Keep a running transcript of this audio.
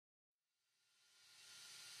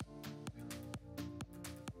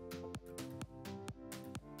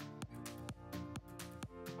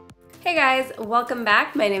Hey guys, welcome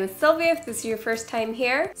back. My name is Sylvia if this is your first time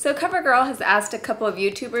here. So Covergirl has asked a couple of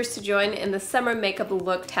YouTubers to join in the summer makeup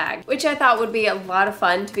look tag, which I thought would be a lot of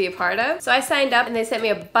fun to be a part of. So I signed up and they sent me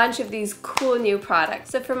a bunch of these cool new products.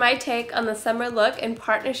 So for my take on the summer look in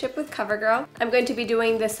partnership with Covergirl, I'm going to be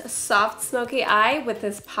doing this soft smoky eye with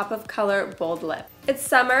this pop of color bold lip. It's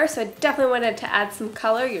summer, so I definitely wanted to add some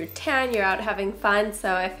color. You're tan, you're out having fun,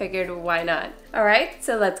 so I figured why not. Alright,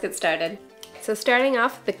 so let's get started. So starting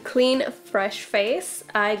off with the clean, fresh face,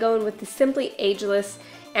 I go in with the Simply Ageless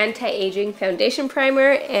Anti-Aging Foundation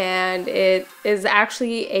Primer, and it is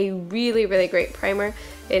actually a really great primer.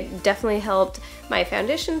 It definitely helped my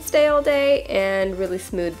foundation stay all day and really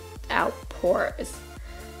smoothed out pores.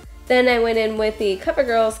 Then I went in with the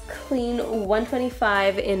Covergirl's Clean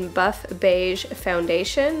 125 in Buff Beige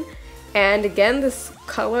Foundation, and again this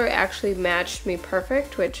color actually matched me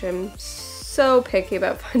perfect, which I'm so picky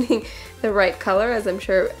about finding the right color, as I'm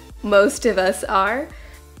sure most of us are.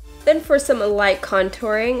 Then for some light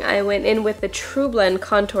contouring, I went in with the True Blend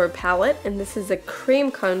Contour Palette, and this is a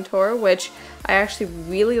cream contour, which I actually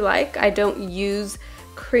really like. I don't use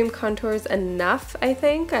cream contours enough, I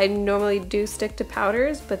think. I normally do stick to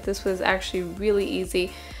powders, but this was actually really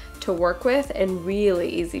easy to work with and really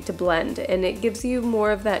easy to blend, and it gives you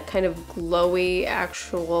more of that kind of glowy,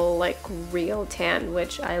 actual, like real tan,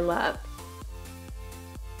 which I love.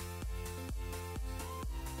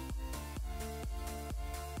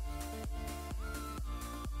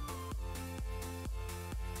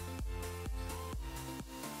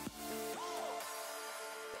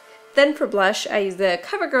 Then for blush, I used the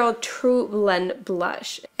Covergirl True Blend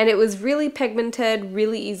Blush, and it was really pigmented,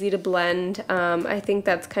 really easy to blend. I think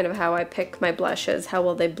that's kind of how I pick my blushes, how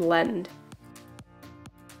well they blend.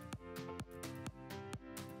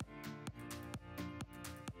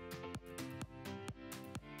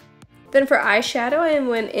 Then for eyeshadow, I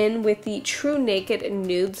went in with the True Naked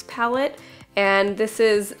Nudes palette, and this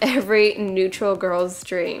is every neutral girl's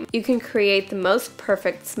dream. You can create the most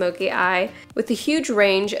perfect smoky eye with a huge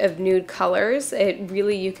range of nude colors.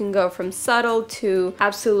 You can go from subtle to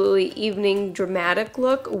absolutely evening dramatic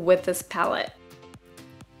look with this palette.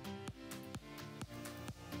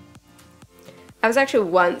 I was actually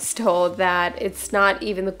once told that it's not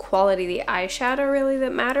even the quality of the eyeshadow really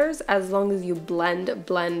that matters, as long as you blend,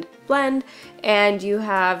 blend, blend, and you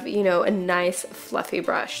have, you know, a nice fluffy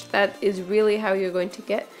brush. That is really how you're going to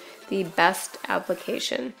get the best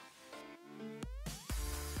application.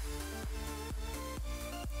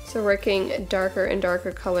 So working darker and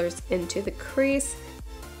darker colors into the crease.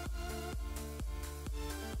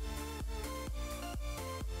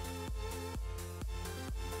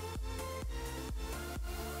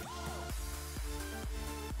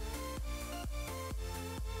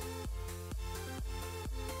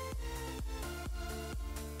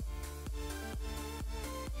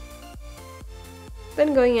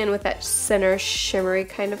 Then going in with that center shimmery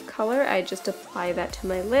kind of color, I just apply that to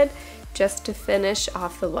my lid just to finish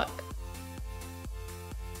off the look.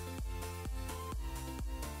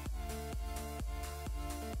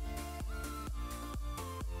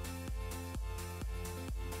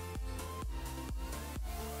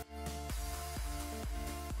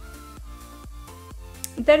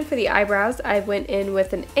 Then for the eyebrows, I went in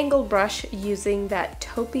with an angled brush using that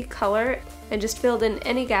taupey color and just filled in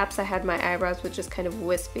any gaps I had in my eyebrows with just kind of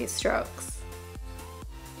wispy strokes.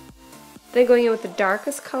 Then going in with the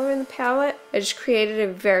darkest color in the palette, I just created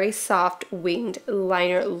a very soft winged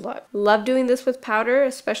liner look. Love doing this with powder,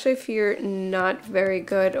 especially if you're not very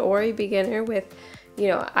good or a beginner with, you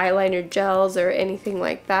know, eyeliner gels or anything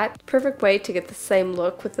like that. Perfect way to get the same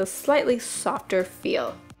look with a slightly softer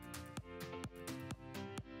feel.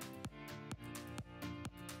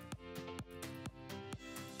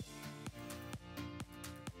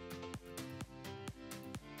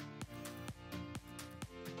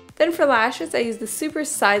 Then for lashes, I used the Super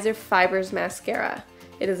Sizer Fibers Mascara.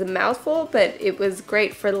 It is a mouthful, but it was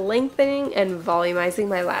great for lengthening and volumizing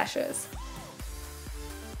my lashes.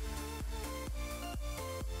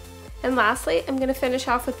 And lastly, I'm going to finish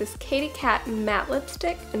off with this Katy Kat matte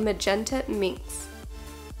lipstick in Magenta Minx.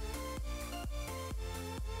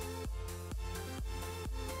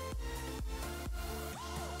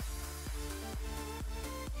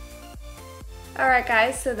 Alright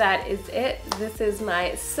guys, so that is it. This is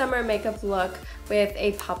my summer makeup look with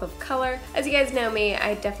a pop of color. As you guys know me,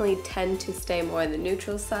 I definitely tend to stay more on the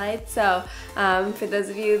neutral side, so for those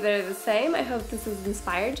of you that are the same, I hope this has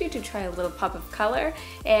inspired you to try a little pop of color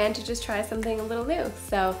and to just try something a little new.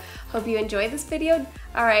 So hope you enjoyed this video.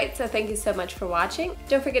 Alright, so thank you so much for watching.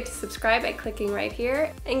 Don't forget to subscribe by clicking right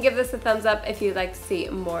here and give this a thumbs up if you'd like to see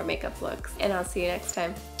more makeup looks. And I'll see you next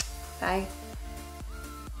time. Bye.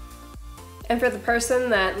 And for the person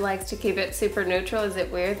that likes to keep it super neutral, is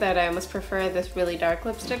it weird that I almost prefer this really dark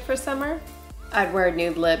lipstick for summer? I'd wear a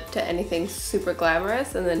nude lip to anything super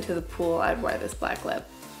glamorous, and then to the pool I'd wear this black lip.